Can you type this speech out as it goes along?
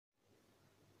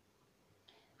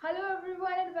Hello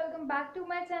everyone and welcome back to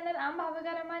my channel. I'm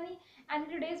Bhavika Ramani, and in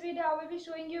today's video I will be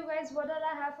showing you guys what all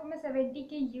I have for my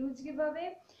 70k huge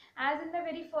giveaway. As in the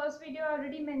very first video I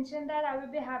already mentioned that I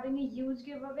will be having a huge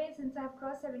giveaway since I have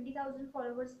crossed 70,000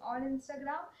 followers on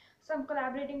Instagram. So I'm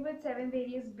collaborating with 7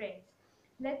 various brands.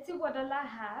 Let's see what all I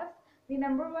have. The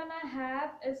number one I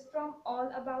have is from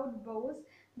All About Bows.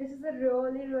 This is a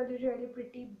really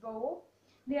pretty bow.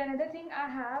 The another thing I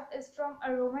have is from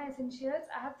Aroma Essentials.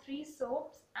 I have 3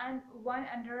 soaps and 1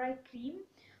 under eye cream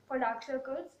for dark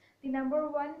circles. The number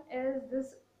one is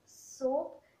this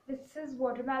soap. This is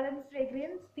watermelon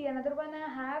fragrance. The another one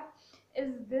I have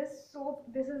is this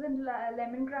soap. This is in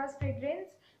lemongrass fragrance.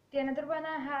 The another one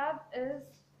I have is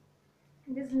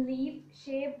this leaf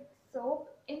shaped soap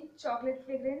in chocolate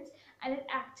fragrance, and it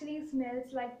actually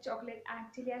smells like chocolate.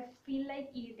 Actually, I feel like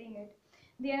eating it.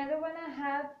 The another one I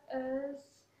have is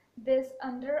this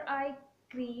under eye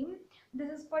cream. This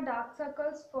is for dark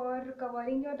circles, for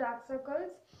covering your dark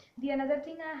circles. The another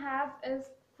thing I have is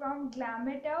from Glam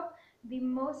It Up. The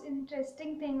most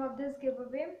interesting thing of this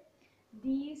giveaway,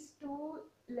 these two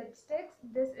lipsticks.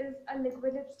 This is a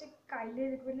liquid lipstick,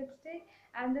 Kylie liquid lipstick,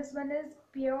 and this one is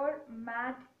pure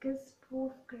matte kiss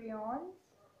proof crayons.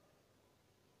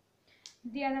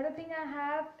 The another thing I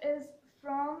have is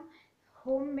from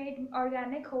homemade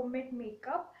organic homemade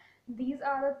makeup. These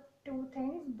are the two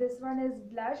things. This one is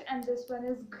blush and this one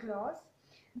is gloss.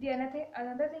 The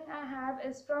another thing I have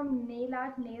is from Nail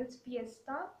Art Nails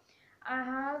Fiesta. I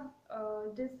have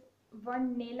this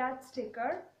one nail art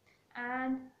sticker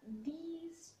and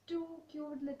these two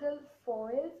cute little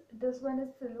foils. This one is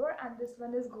silver and this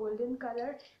one is golden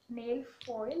color nail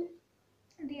foil.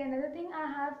 The another thing I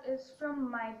have is from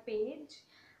my page.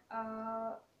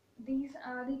 uh, these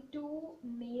are the two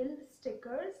nail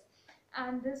stickers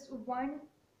and this one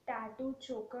tattoo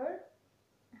choker.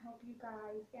 I hope you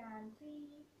guys can see.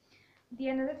 The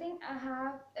another thing I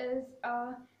have is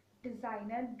a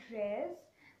designer dress.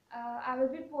 I will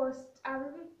be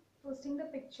posting the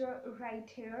picture right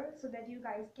here so that you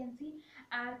guys can see,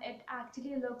 and it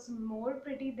actually looks more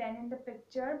pretty than in the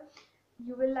picture.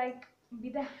 You will like be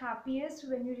the happiest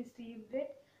when you received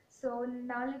it. So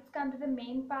now let's come to the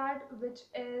main part, which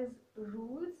is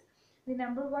rules. The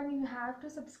number one, you have to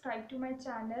subscribe to my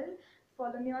channel,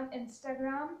 follow me on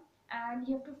Instagram, and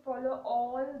you have to follow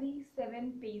all these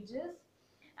 7 pages.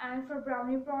 And for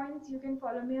brownie points, you can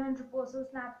follow me on Roposo,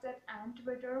 Snapchat, and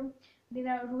Twitter. Then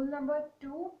rule number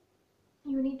two,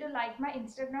 you need to like my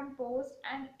Instagram post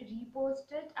and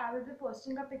repost it. I will be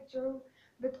posting a picture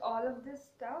with all of this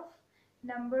stuff.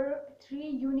 Number three,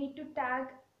 you need to tag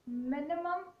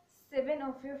minimum 7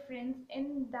 of your friends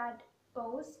in that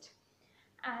post,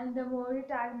 and the more you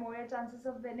tag, more your chances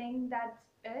of winning. That's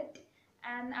it.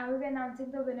 And I will be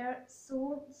announcing the winner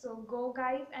soon, so go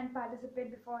guys and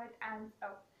participate before it ends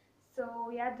up.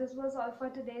 So yeah, this was all for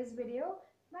today's video.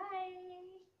 Bye.